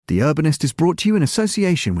The Urbanist is brought to you in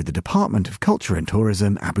association with the Department of Culture and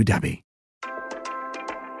Tourism, Abu Dhabi.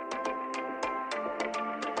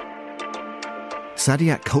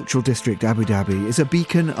 Saadiyat Cultural District Abu Dhabi is a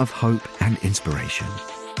beacon of hope and inspiration.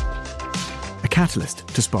 A catalyst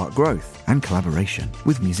to spark growth and collaboration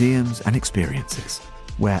with museums and experiences,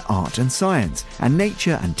 where art and science and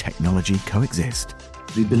nature and technology coexist.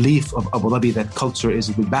 The belief of Abu Dhabi that culture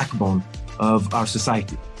is the backbone of our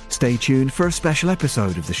society. Stay tuned for a special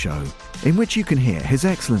episode of the show, in which you can hear His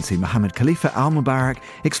Excellency Mohammed Khalifa Al Mubarak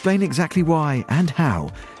explain exactly why and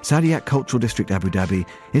how Saadiyat Cultural District Abu Dhabi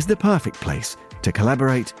is the perfect place to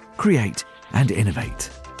collaborate, create and innovate.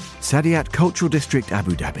 Saadiyat Cultural District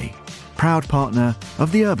Abu Dhabi, proud partner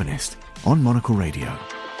of The Urbanist on Monocle Radio.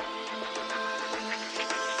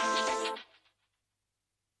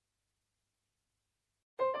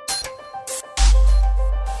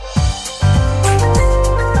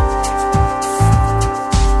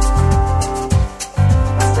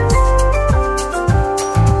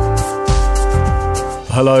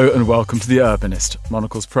 Hello and welcome to The Urbanist,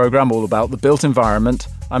 Monocle's programme all about the built environment.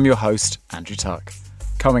 I'm your host, Andrew Tuck.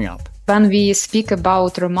 Coming up. When we speak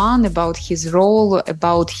about Roman, about his role,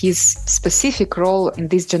 about his specific role in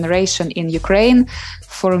this generation in Ukraine,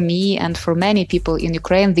 for me and for many people in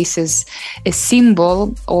Ukraine, this is a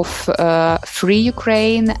symbol of free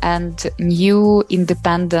Ukraine and new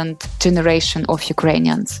independent generation of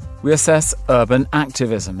Ukrainians. We assess urban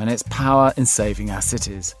activism and its power in saving our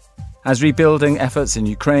cities. As rebuilding efforts in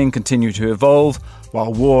Ukraine continue to evolve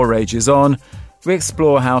while war rages on, we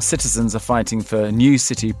explore how citizens are fighting for new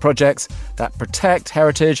city projects that protect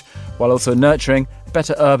heritage while also nurturing a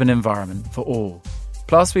better urban environment for all.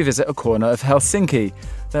 Plus, we visit a corner of Helsinki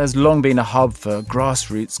that has long been a hub for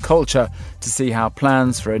grassroots culture to see how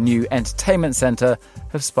plans for a new entertainment centre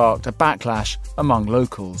have sparked a backlash among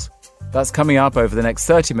locals. That's coming up over the next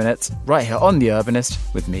 30 minutes, right here on The Urbanist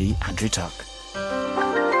with me, Andrew Tuck.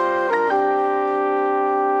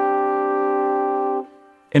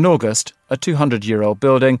 In August, a 200-year-old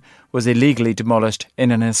building was illegally demolished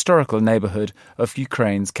in an historical neighbourhood of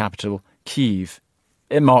Ukraine's capital, Kyiv.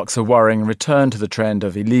 It marks a worrying return to the trend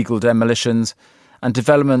of illegal demolitions and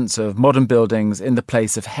developments of modern buildings in the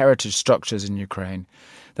place of heritage structures in Ukraine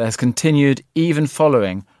that has continued even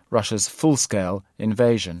following Russia's full-scale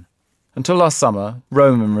invasion. Until last summer,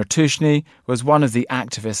 Roman Ratushny was one of the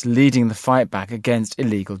activists leading the fight back against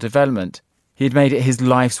illegal development. He'd made it his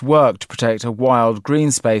life's work to protect a wild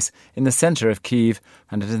green space in the centre of Kyiv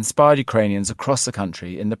and had inspired Ukrainians across the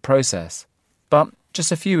country in the process. But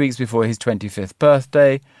just a few weeks before his 25th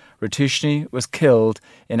birthday, Ratushny was killed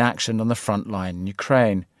in action on the front line in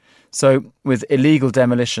Ukraine. So, with illegal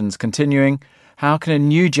demolitions continuing, how can a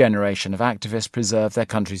new generation of activists preserve their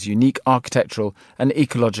country's unique architectural and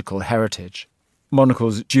ecological heritage?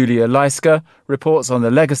 Monocle's Julia Lyska reports on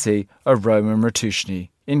the legacy of Roman Ratushny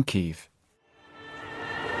in Kyiv.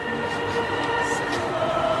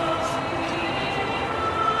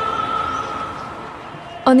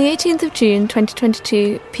 On the 18th of June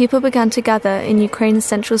 2022, people began to gather in Ukraine's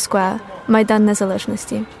central square, Maidan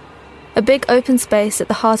Nezalezhnosti. A big open space at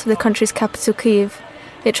the heart of the country's capital, Kyiv,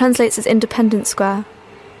 it translates as Independence Square.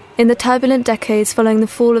 In the turbulent decades following the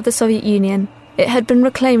fall of the Soviet Union, it had been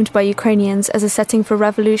reclaimed by Ukrainians as a setting for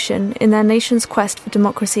revolution in their nation's quest for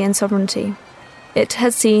democracy and sovereignty. It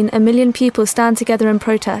had seen 1 million people stand together in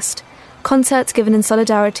protest, concerts given in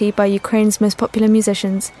solidarity by Ukraine's most popular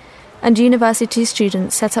musicians, and university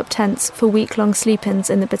students set up tents for week-long sleep-ins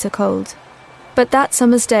in the bitter cold. But that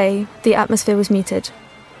summer's day, the atmosphere was muted.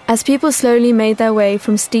 As people slowly made their way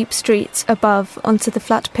from steep streets above onto the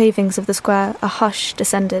flat pavings of the square, a hush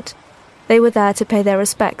descended. They were there to pay their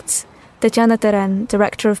respects. Tetiana Teren,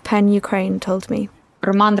 director of PEN Ukraine, told me.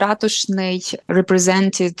 Roman Ratushny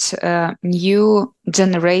represented a new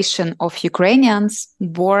generation of Ukrainians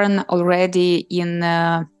born already in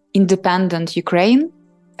independent Ukraine.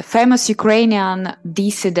 A famous Ukrainian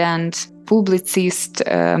dissident, publicist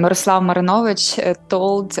Miroslav Marinovich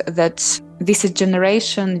told that this is a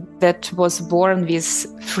generation that was born with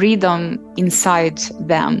freedom inside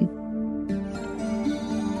them.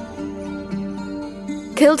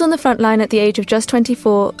 Killed on the front line at the age of just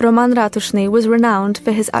 24, Roman Ratushny was renowned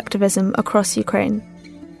for his activism across Ukraine.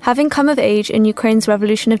 Having come of age in Ukraine's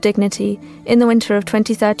Revolution of Dignity in the winter of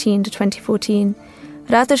 2013 to 2014,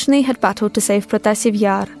 Ratushny had battled to save Protasiv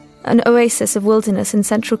Yar, an oasis of wilderness in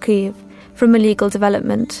central Kyiv, from illegal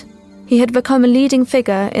development. He had become a leading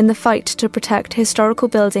figure in the fight to protect historical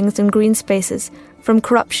buildings and green spaces from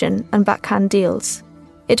corruption and backhand deals.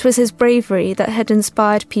 It was his bravery that had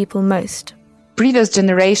inspired people most. previous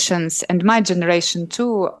generations and my generation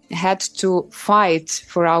too had to fight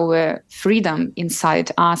for our freedom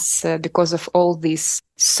inside us because of all this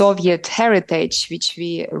Soviet heritage which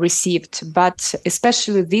we received. But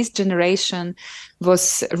especially this generation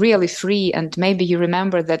was really free. And maybe you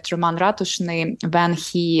remember that Roman Ratushny, when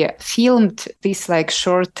he filmed these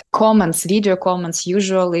short comments, video comments,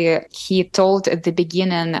 usually he told at the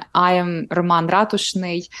beginning, I am Roman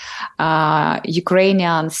Ratushny,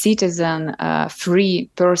 Ukrainian citizen,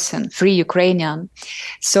 free person, free Ukrainian.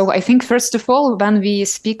 So I think, first of all, when we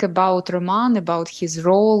speak about Roman, about his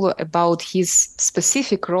role, about his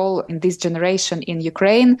specific role in this generation in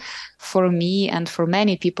Ukraine, for me and for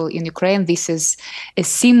many people in Ukraine, this is a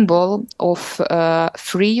symbol of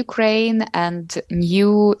free Ukraine and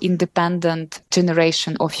new independent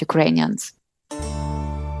generation of Ukrainians.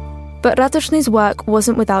 But Ratushny's work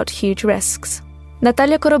wasn't without huge risks.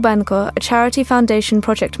 Natalia Korobenko, a charity foundation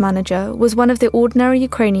project manager, was one of the ordinary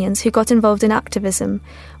Ukrainians who got involved in activism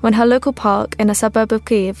when her local park in a suburb of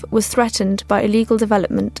Kyiv was threatened by illegal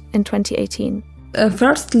development in 2018.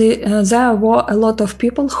 Firstly, there were a lot of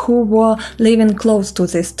people who were living close to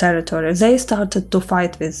this territory. They started to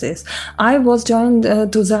fight with this. I was joined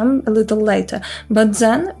to them a little later. But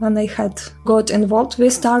then, when I had got involved, we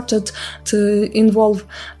started to involve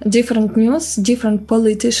different news, different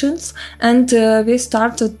politicians, and we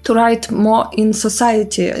started to write more in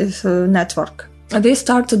society network. We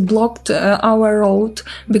started blocked our road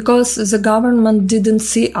because the government didn't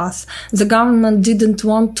see us. The government didn't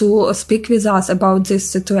want to speak with us about this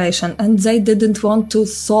situation, and they didn't want to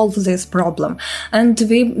solve this problem. And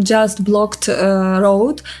we just blocked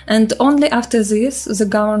road, and only after this the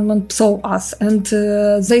government saw us and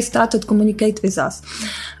they started communicate with us.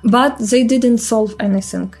 But they didn't solve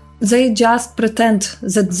anything. They just pretend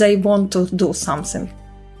that they want to do something.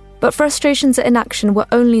 But frustrations at inaction were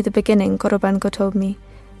only the beginning, Korobenko told me.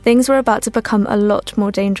 Things were about to become a lot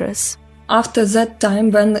more dangerous. After that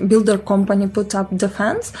time, when builder company put up the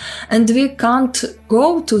fence, and we can't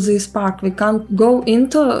go to this park, we can't go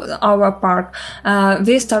into our park,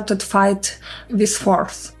 we started fight with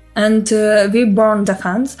force. And we burned the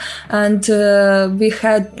fence, and we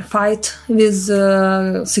had fight with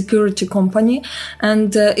security company,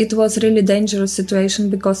 and it was really dangerous situation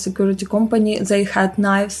because security company, they had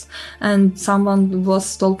knives, and someone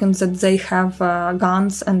was talking that they have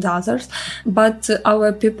guns and others. But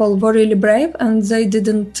our people were really brave, and they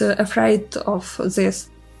didn't afraid of this.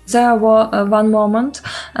 There was one moment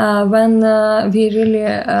when we really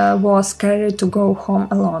were scared to go home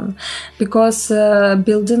alone, because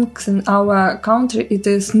buildings in our country, it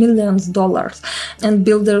is millions of dollars, and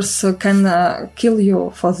builders can kill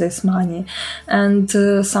you for this money. And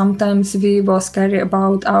sometimes we were scared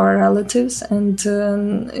about our relatives, and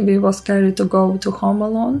we were scared to go to home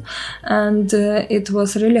alone, and it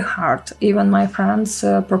was really hard. Even my friends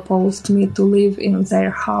proposed me to live in their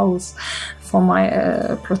house for my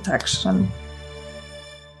protection.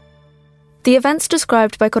 The events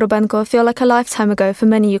described by Korobenko feel like a lifetime ago for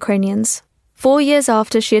many Ukrainians. 4 years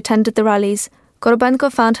after she attended the rallies,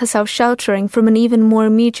 Korobenko found herself sheltering from an even more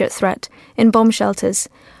immediate threat in bomb shelters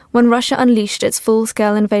when Russia unleashed its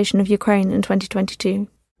full-scale invasion of Ukraine in 2022.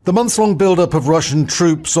 The months-long build-up of Russian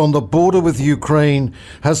troops on the border with Ukraine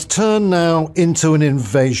has turned now into an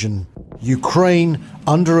invasion. Ukraine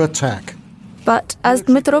under attack. But as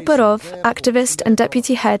Dmytro Perov, activist and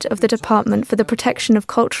deputy head of the Department for the Protection of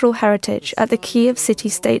Cultural Heritage at the Kyiv City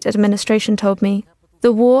State Administration told me,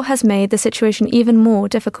 the war has made the situation even more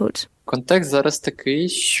difficult. Контекст зараз такий,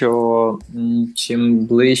 що чим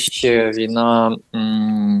ближче війна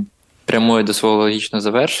прямує до свого логічного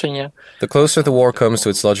завершення. The closer the war comes to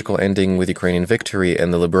its logical ending with Ukrainian victory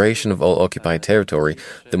and the liberation of all occupied territory,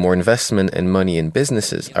 the more investment and money in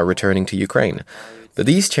businesses are returning to Ukraine. But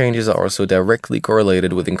these changes are also directly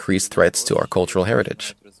correlated with increased threats to our cultural heritage.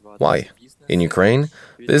 Why? In Ukraine,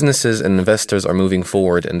 businesses and investors are moving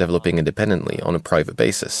forward and developing independently on a private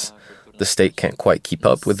basis. The state can't quite keep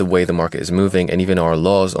up with the way the market is moving, and even our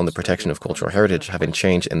laws on the protection of cultural heritage haven't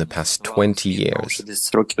changed in the past 20 years.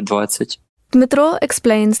 Dmytro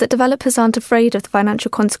explains that developers aren't afraid of the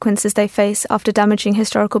financial consequences they face after damaging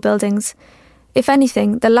historical buildings. If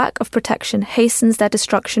anything, the lack of protection hastens their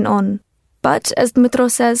destruction on. But, as Dmytro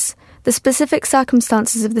says, the specific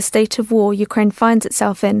circumstances of the state of war Ukraine finds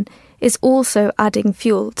itself in is also adding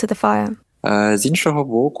fuel to the fire. З іншого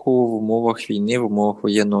боку, в умовах війни, в умовах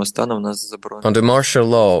воєнного стану, в нас заборонено. Under martial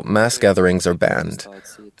law, mass gatherings are banned.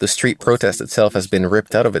 The street protest itself has been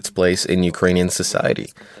ripped out of its place in Ukrainian society.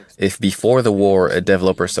 If before the war a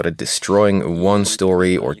developer started destroying a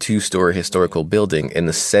one-story or two-story historical building in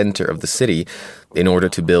the center of the city, in order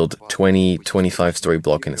to build 25-story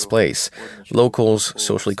block in its place. Locals,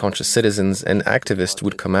 socially conscious citizens, and activists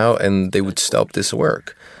would come out and they would stop this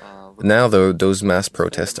work. Now, though, those mass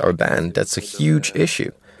protests are banned. That's a huge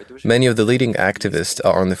issue. Many of the leading activists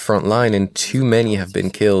are on the front line and too many have been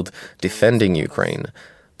killed defending Ukraine.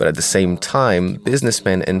 But at the same time,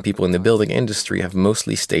 businessmen and people in the building industry have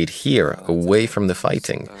mostly stayed here, away from the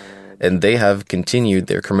fighting, and they have continued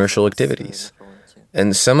their commercial activities.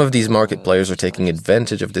 And some of these market players are taking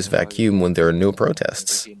advantage of this vacuum when there are no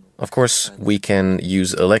protests. Of course, we can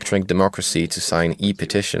use electronic democracy to sign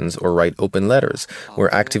e-petitions or write open letters. We're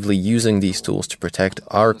actively using these tools to protect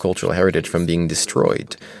our cultural heritage from being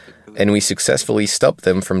destroyed. And we successfully stop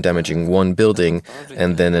them from damaging one building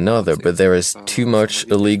and then another, but there is too much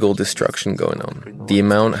illegal destruction going on. The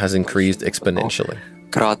amount has increased exponentially.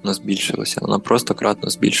 Кратно збільшилося, вона просто кратно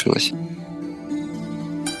збільшилася.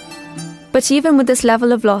 But even with this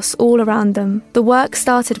level of loss all around them, the work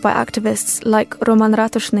started by activists like Roman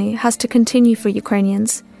Ratushny has to continue for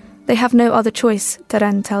Ukrainians. They have no other choice,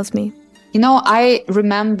 Teren tells me. I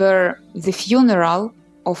remember the funeral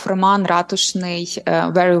of Roman Ratushny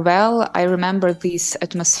very well. I remember this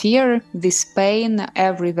atmosphere, this pain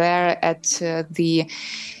everywhere at the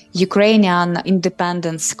Ukrainian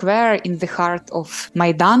Independence Square in the heart of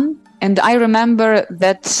Maidan. And I remember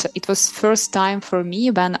that it was first time for me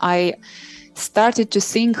when I started to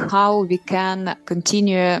think how we can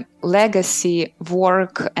continue legacy,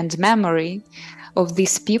 work and memory of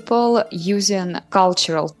these people using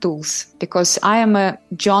cultural tools. Because I am a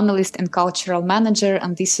journalist and cultural manager,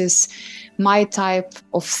 and this is my type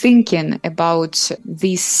of thinking about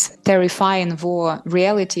this terrifying war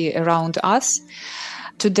reality around us.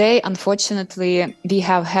 Today, unfortunately, we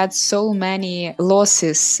have had so many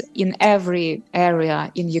losses in every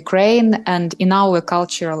area in Ukraine and in our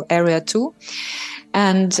cultural area too.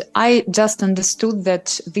 And I just understood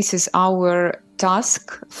that this is our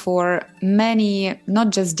task for many, not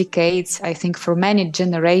just decades, I think for many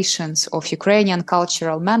generations of Ukrainian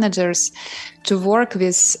cultural managers to work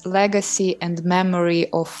with legacy and memory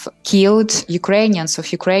of killed Ukrainians,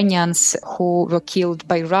 of Ukrainians who were killed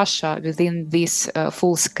by Russia within this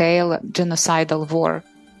full-scale genocidal war.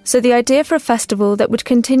 So the idea for a festival that would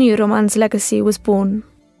continue Roman's legacy was born.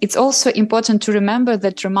 It's also important to remember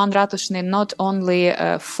that Roman Ratushny not only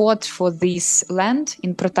fought for this land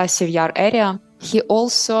in Protasiev Yar area, he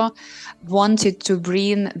also wanted to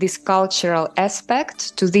bring this cultural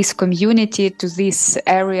aspect to this community, to this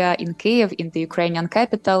area in Kyiv, in the Ukrainian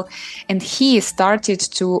capital. And he started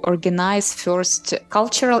to organize first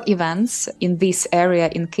cultural events in this area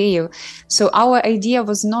in Kyiv. So our idea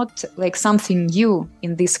was not like something new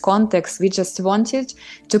in this context. We just wanted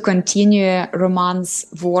to continue Roman's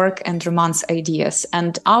work and Roman's ideas.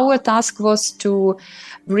 And our task was to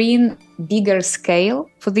bring bigger scale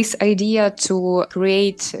for this idea, to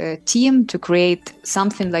create a team, to create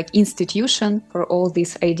something like institution for all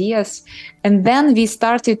these ideas. And then we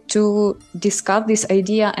started to discuss this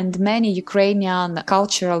idea, and many Ukrainian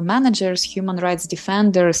cultural managers, human rights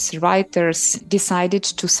defenders, writers decided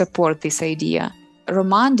to support this idea.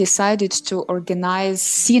 Roman decided to organize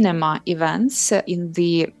cinema events in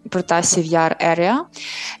the Protasiev Yar area.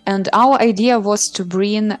 And our idea was to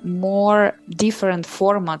bring more different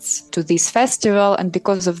formats to this festival. And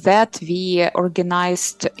because of that, we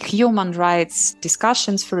organized human rights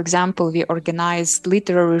discussions. For example, we organized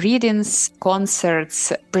literary readings,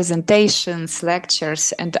 concerts, presentations,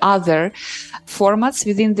 lectures, and other formats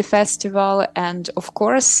within the festival. And of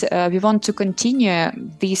course, we want to continue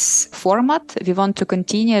this format. We want to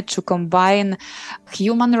continue to combine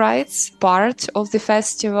human rights part of the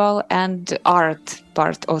festival and art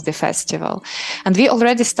part of the festival. And we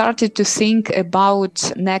already started to think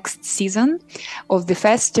about next season of the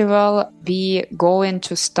festival. We going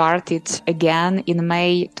to start it again in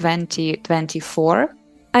May 2024.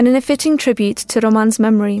 And in a fitting tribute to Roman's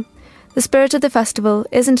memory, the spirit of the festival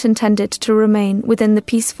isn't intended to remain within the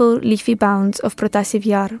peaceful, leafy bounds of Protasiev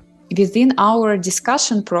Yar. Within our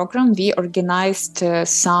discussion program, we organized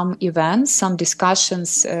some events, some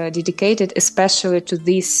discussions dedicated especially to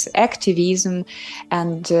this activism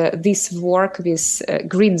and this work with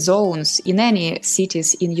green zones in any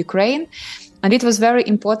cities in Ukraine. And it was very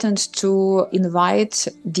important to invite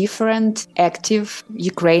different active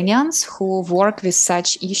Ukrainians who work with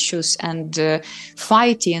such issues and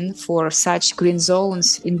fighting for such green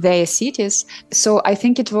zones in their cities. So I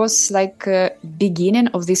think it was like a beginning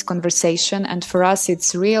of this conversation. And for us,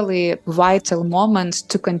 it's really a vital moment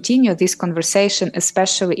to continue this conversation,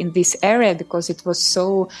 especially in this area, because it was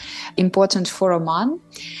so important for Roman.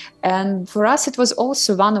 And for us, it was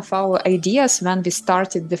also one of our ideas when we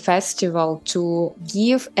started the festival to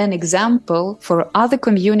give an example for other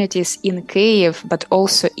communities in Kyiv, but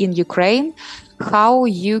also in Ukraine, how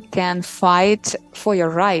you can fight for your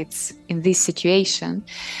rights in this situation.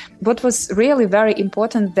 What was really very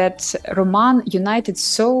important that Roman united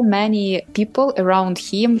so many people around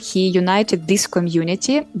him. He united this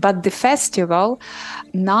community, but the festival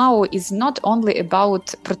now is not only about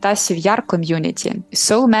Protasiev Yar community.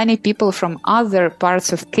 So many people from other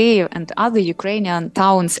parts of Kyiv and other Ukrainian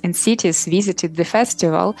towns and cities visited the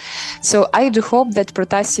festival. So I do hope that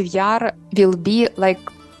Protasiev Yar will be like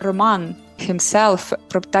Roman himself.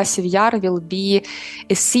 Protasiev Yar will be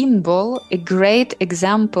a symbol, a great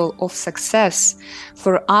example of success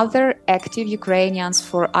for other active Ukrainians,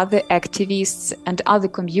 for other activists and other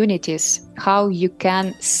communities, how you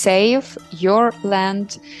can save your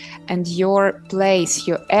land and your place,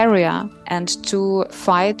 your area, and to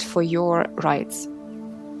fight for your rights.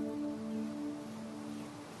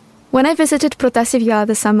 When I visited Protasiev Yar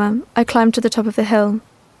this summer, I climbed to the top of the hill.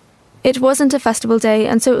 It wasn't a festival day,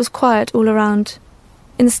 and so it was quiet all around.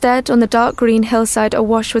 Instead, on the dark green hillside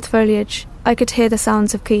awash with foliage, I could hear the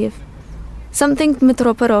sounds of Kyiv. Something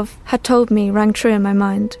Dmitro Perov had told me rang true in my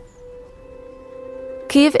mind.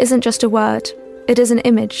 Kyiv isn't just a word, it is an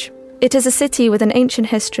image. It is a city with an ancient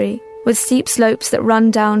history, with steep slopes that run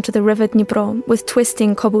down to the river Dnipro, with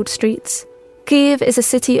twisting cobbled streets. Kyiv is a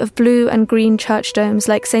city of blue and green church domes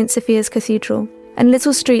like St. Sophia's Cathedral, and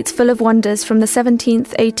little streets full of wonders from the 17th,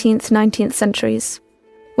 18th, 19th centuries.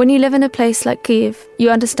 When you live in a place like Kyiv, you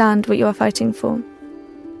understand what you are fighting for.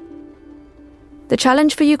 The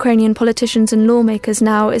challenge for Ukrainian politicians and lawmakers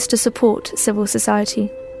now is to support civil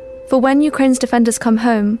society. For when Ukraine's defenders come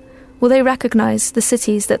home, will they recognize the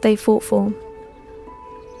cities that they fought for?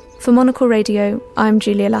 For Monocle Radio, I'm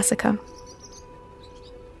Julia Lassica.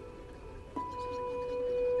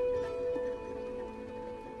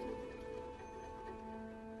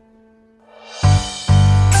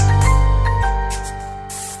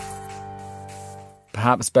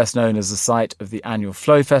 Perhaps best known as the site of the annual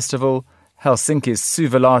Flow Festival, Helsinki's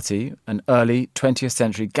Suvalahti, an early 20th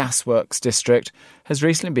century gasworks district, has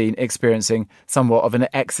recently been experiencing somewhat of an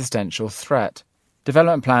existential threat.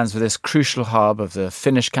 Development plans for this crucial hub of the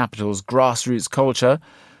Finnish capital's grassroots culture,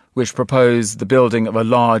 which propose the building of a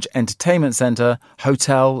large entertainment centre,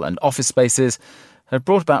 hotel and office spaces, have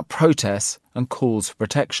brought about protests and calls for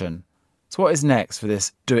protection. So what is next for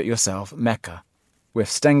this do-it-yourself mecca? With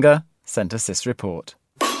Stenga sent us this report.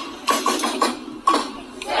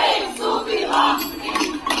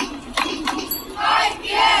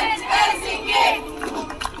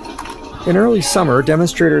 In early summer,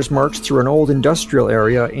 demonstrators marched through an old industrial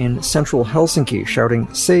area in central Helsinki, shouting,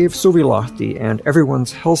 "Save Suvilahti" and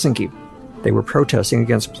 "Everyone's Helsinki." They were protesting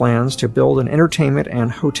against plans to build an entertainment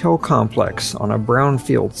and hotel complex on a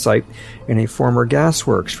brownfield site in a former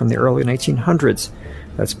gasworks from the early 1900s.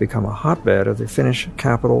 That's become a hotbed of the Finnish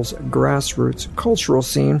capital's grassroots cultural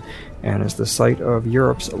scene and is the site of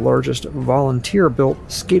Europe's largest volunteer-built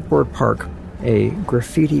skateboard park, a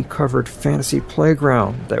graffiti-covered fantasy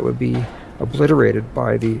playground that would be obliterated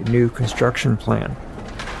by the new construction plan.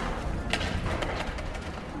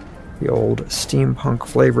 The old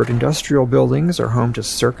steampunk-flavored industrial buildings are home to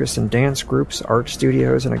circus and dance groups, art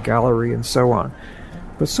studios, and a gallery, and so on.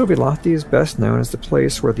 But Suvilahti is best known as the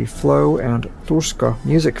place where the Flow and Tuska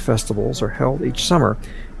music festivals are held each summer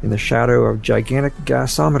in the shadow of gigantic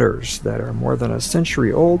gasometers that are more than a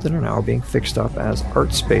century old and are now being fixed up as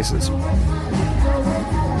art spaces.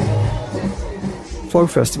 Flow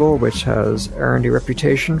Festival, which has earned a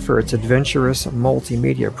reputation for its adventurous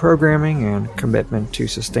multimedia programming and commitment to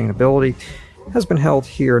sustainability, has been held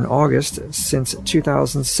here in August since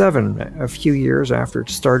 2007, a few years after it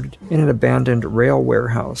started in an abandoned rail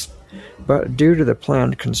warehouse. But due to the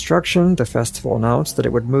planned construction, the festival announced that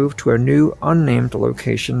it would move to a new unnamed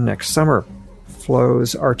location next summer.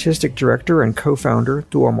 Flow's artistic director and co-founder,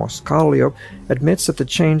 Tuomo Kallio, admits that the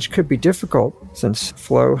change could be difficult since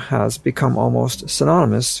Flow has become almost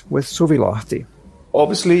synonymous with Suvilahti.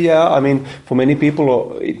 Obviously, yeah, I mean, for many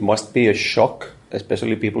people it must be a shock,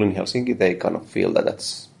 especially people in Helsinki. They kind of feel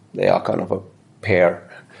that they are kind of a pair,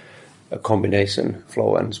 a combination,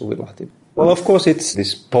 Flow and Suvilahti. Well, of course, it's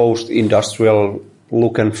this post-industrial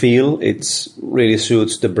look and feel. It really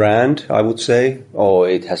suits the brand, I would say, or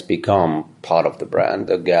it has become part of the brand,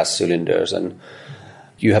 the gas cylinders, and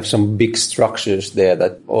you have some big structures there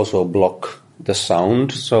that also block the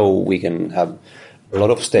sound, so we can have a lot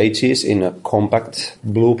of stages in a compact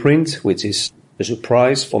blueprint, which is a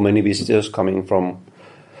surprise for many visitors coming from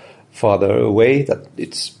farther away, that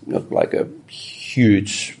it's not like a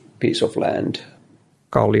huge piece of land.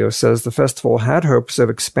 Kallio says the festival had hopes of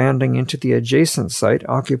expanding into the adjacent site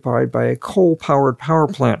occupied by a coal-powered power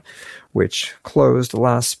plant, which closed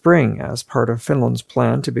last spring as part of Finland's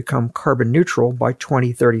plan to become carbon neutral by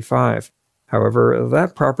 2035. However,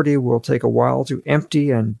 that property will take a while to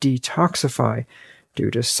empty and detoxify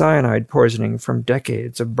due to cyanide poisoning from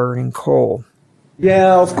decades of burning coal.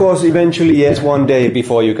 Yeah, of course, eventually, yes, one day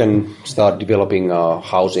before you can start developing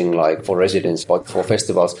housing like for residents, but for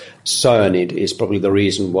festivals, cyanide is probably the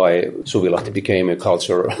reason why Suvilahti became a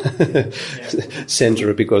culture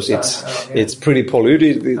center, because it's pretty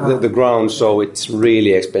polluted, the ground, so it's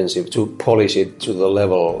really expensive to polish it to the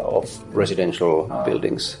level of residential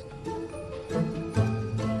buildings.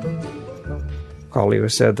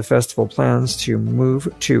 Kallio said the festival plans to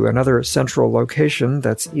move to another central location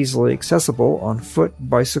that's easily accessible on foot,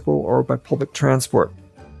 bicycle, or by public transport.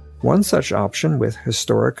 One such option with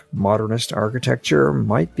historic, modernist architecture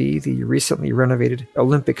might be the recently renovated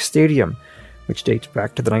Olympic Stadium, which dates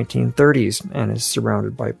back to the 1930s and is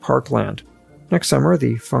surrounded by parkland. Next summer,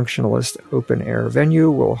 the functionalist open-air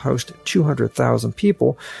venue will host 200,000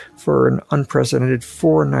 people for an unprecedented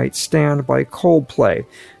 4-night standby Coldplay,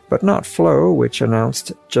 but not Flow, which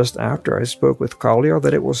announced just after I spoke with Kallio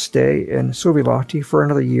that it will stay in Suvilahti for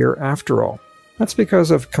another year after all. That's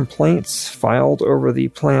because of complaints filed over the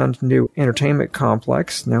planned new entertainment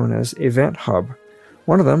complex known as Event Hub.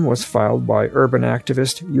 One of them was filed by urban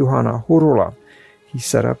activist Juhana Hurula. He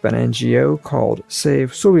set up an NGO called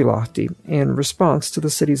Save Suvilahti in response to the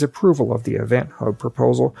city's approval of the Event Hub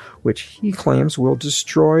proposal, which he claims will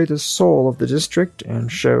destroy the soul of the district and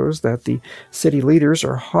shows that the city leaders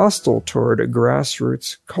are hostile toward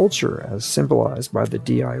grassroots culture as symbolized by the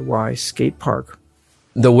DIY skate park.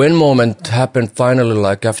 The win moment happened finally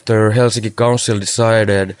like after Helsinki Council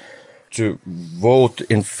decided to vote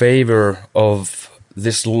in favor of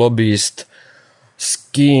this lobbyist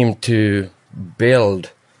scheme to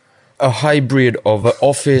build a hybrid of an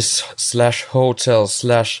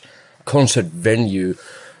office/hotel/concert venue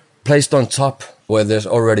placed on top where there's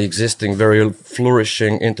already existing, very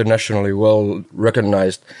flourishing, internationally well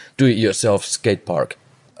recognized do-it-yourself skate park.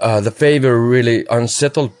 The favor really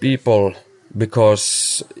unsettled people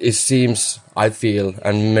because it seems, I feel,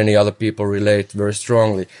 and many other people relate very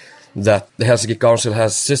strongly, that the Helsinki Council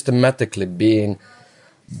has systematically been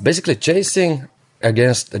basically chasing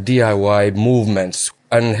against the DIY movements.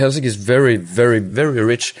 And Helsinki is very, very, very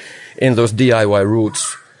rich in those DIY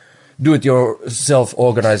roots, do-it-yourself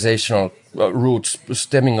organizational roots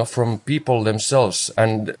stemming off from people themselves.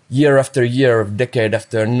 And year after year, decade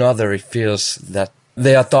after another, it feels that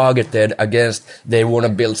they are targeted against, they want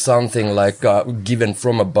to build something like given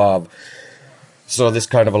from above. So this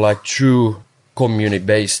kind of like true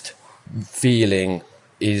community-based feeling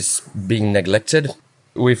is being neglected.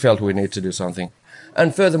 We felt we need to do something.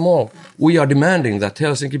 And furthermore, we are demanding that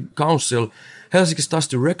Helsinki starts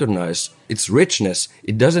to recognize its richness.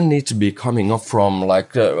 It doesn't need to be coming up from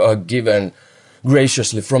like given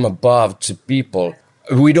graciously from above to people.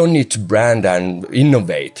 We don't need to brand and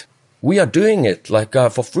innovate. We are doing it like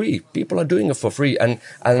for free. People are doing it for free and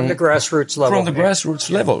from the grassroots level. From the grassroots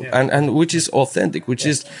level, and which is authentic, which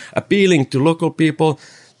is appealing to local people,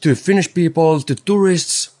 to Finnish people, to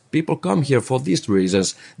tourists. People come here for these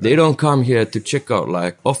reasons. They don't come here to check out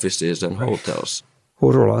like offices and hotels.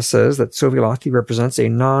 Hurula says that Suvilahti represents a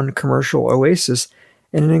non-commercial oasis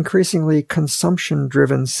in an increasingly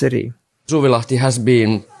consumption-driven city. Suvilahti has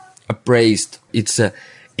been appraised. It's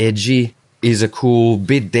edgy, is a cool,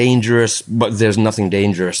 bit dangerous, but there's nothing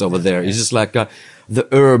dangerous over there. It's just like the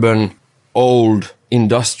urban, old,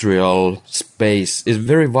 industrial space is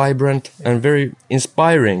very vibrant and very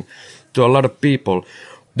inspiring to a lot of people.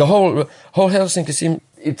 The whole Helsinki,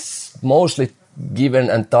 it's mostly given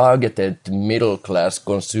and targeted to middle-class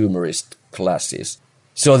consumerist classes.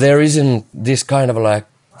 So there isn't this kind of like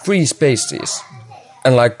free spaces.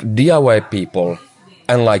 And like DIY people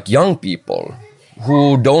and like young people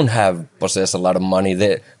who don't possess a lot of money,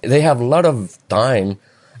 they have a lot of time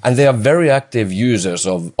and they are very active users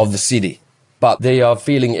of the city. But they are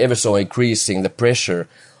feeling ever so increasing the pressure.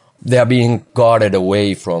 They are being guarded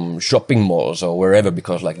away from shopping malls or wherever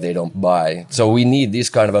because like they don't buy. So we need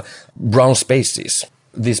these kind of brown spaces,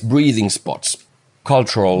 these breathing spots,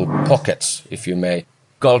 cultural pockets, if you may.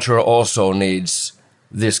 Culture also needs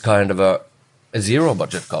this kind of a zero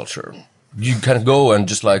budget culture. You can go and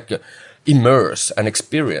just like immerse and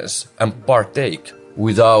experience and partake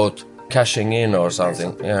without cashing in or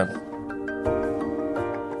something. Yeah.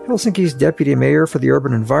 Helsinki's deputy mayor for the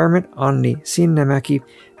urban environment, Anni Sinnemäki,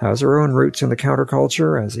 has her own roots in the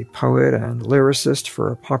counterculture as a poet and lyricist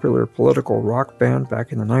for a popular political rock band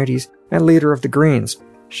back in the 90s, and leader of the Greens.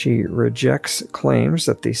 She rejects claims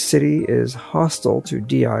that the city is hostile to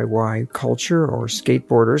DIY culture or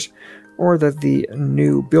skateboarders, or that the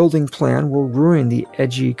new building plan will ruin the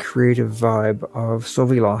edgy, creative vibe of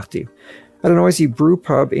Suvilahti. At a noisy brew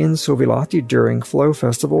pub in Suvilahti during Flow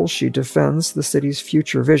Festival, she defends the city's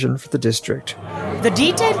future vision for the district. The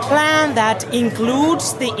detailed plan that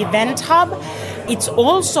includes the event hub, it's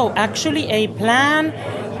also actually a plan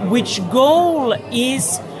which goal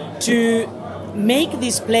is to make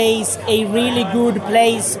this place a really good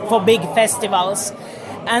place for big festivals.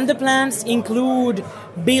 And the plans include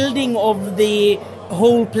building of the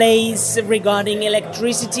whole place regarding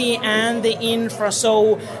electricity and the infra,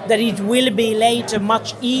 so that it will be later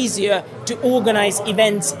much easier to organize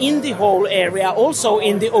events in the whole area, also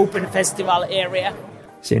in the open festival area.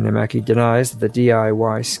 Sienemäki denies that the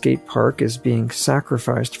DIY skate park is being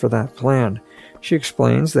sacrificed for that plan. She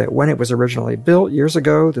explains that when it was originally built years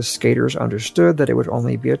ago, the skaters understood that it would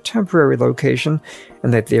only be a temporary location,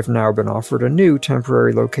 and that they've now been offered a new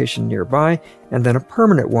temporary location nearby, and then a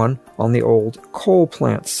permanent one on the old coal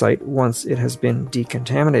plant site once it has been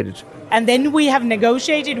decontaminated. And then we have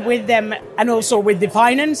negotiated with them, and also with the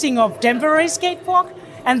financing of temporary skate park,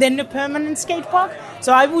 and then a permanent skate park.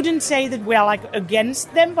 So I wouldn't say that we are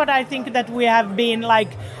against them, but I think that we have been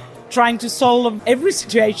trying to solve every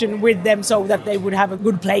situation with them so that they would have a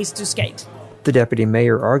good place to skate. The deputy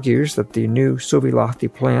mayor argues that the new Suvilahti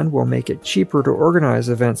plan will make it cheaper to organize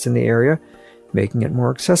events in the area, making it more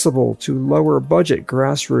accessible to lower-budget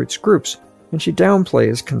grassroots groups, and she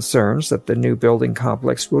downplays concerns that the new building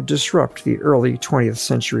complex will disrupt the early 20th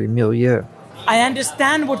century milieu. I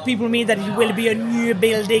understand what people mean, that it will be a new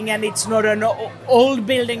building and it's not an old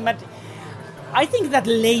building, but I think that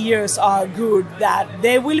layers are good, that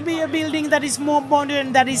there will be a building that is more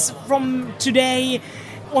modern, that is from today.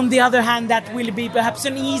 On the other hand, that will be perhaps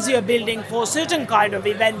an easier building for certain kind of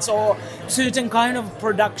events or certain kind of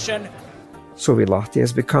production. Suvilahti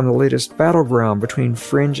has become the latest battleground between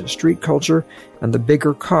fringe street culture and the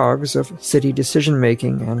bigger cogs of city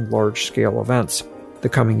decision-making and large-scale events. The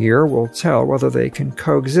coming year will tell whether they can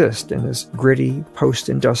coexist in this gritty,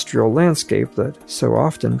 post-industrial landscape that so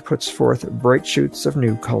often puts forth bright shoots of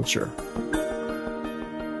new culture.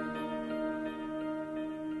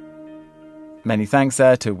 Many thanks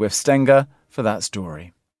there to Wif Stenger for that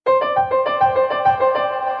story.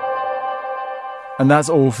 And that's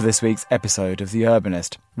all for this week's episode of The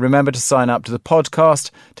Urbanist. Remember to sign up to the podcast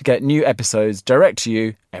to get new episodes direct to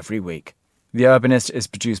you every week. The Urbanist is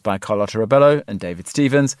produced by Carlotta Rebello and David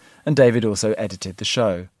Stevens, and David also edited the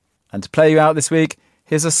show. And to play you out this week,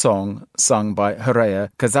 here's a song sung by Horea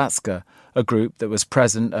Kazatska, a group that was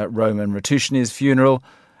present at Roman Ratushny's funeral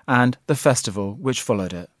and the festival which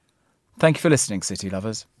followed it. Thank you for listening, city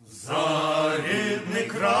lovers.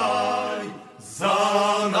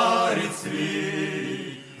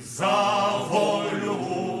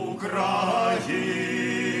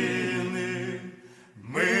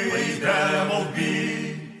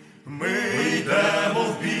 Ми йдемо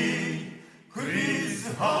в бій, крізь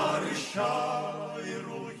гори ща.